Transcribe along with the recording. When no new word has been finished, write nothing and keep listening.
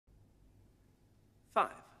5,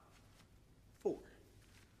 4,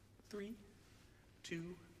 3,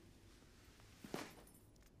 2.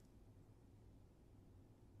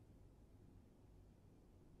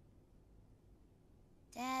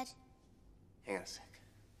 Dad? Hang on a sec.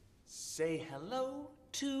 Say hello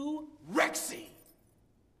to Rexy!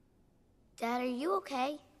 Dad, are you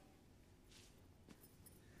okay?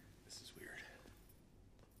 This is weird.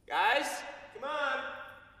 Guys, come on!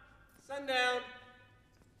 Sundown!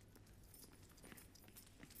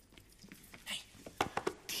 Hey,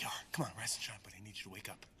 DR, come on, rise and shine, buddy. I need you to wake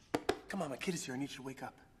up. Come on, my kid is here. I need you to wake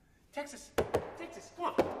up. Texas, come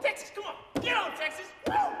on. Texas, come on. Get on, Texas!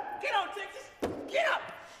 Woo! Get on, Texas! Get up!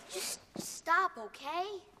 Just stop, okay?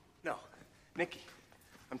 No, Nikki,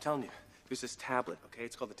 I'm telling you, there's this tablet, okay?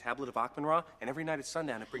 It's called the Tablet of Akhman-Ra, and every night at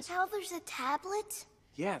sundown it brings... Tell there's a tablet?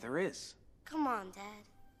 Yeah, there is. Come on, Dad.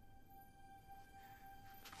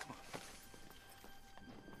 Come on.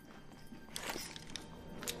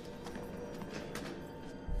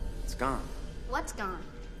 It's gone. What's gone?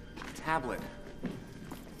 The tablet.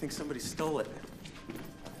 I think somebody stole it.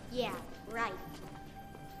 Yeah, right.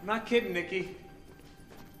 I'm not kidding, Nikki.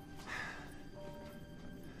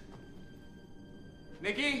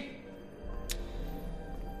 Nikki?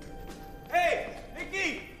 Hey,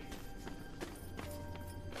 Nikki!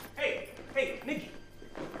 Hey, Nikki.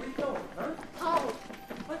 Where you going, huh? Oh,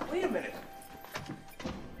 Wait a minute.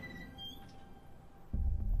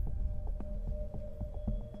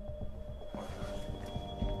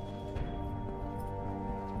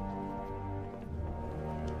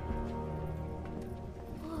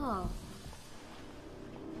 whoa.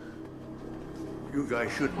 You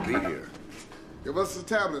guys shouldn't be here. Give us the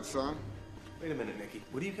tablet, son. Wait a minute, Nikki.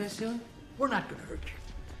 What are you guys doing? We're not gonna hurt you.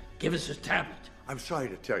 Give us his tablet. I'm sorry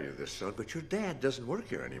to tell you this, son, but your dad doesn't work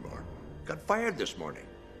here anymore. Got fired this morning.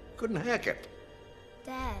 Couldn't hack it.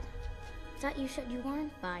 Dad, I thought you said you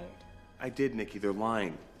weren't fired. I did, Nikki. They're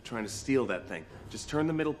lying. They're trying to steal that thing. Just turn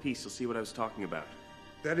the middle piece. You'll see what I was talking about.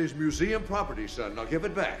 That is museum property, son. Now give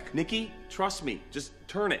it back. Nikki, trust me. Just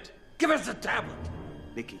turn it. Give us the tablet.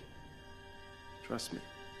 Nikki, trust me.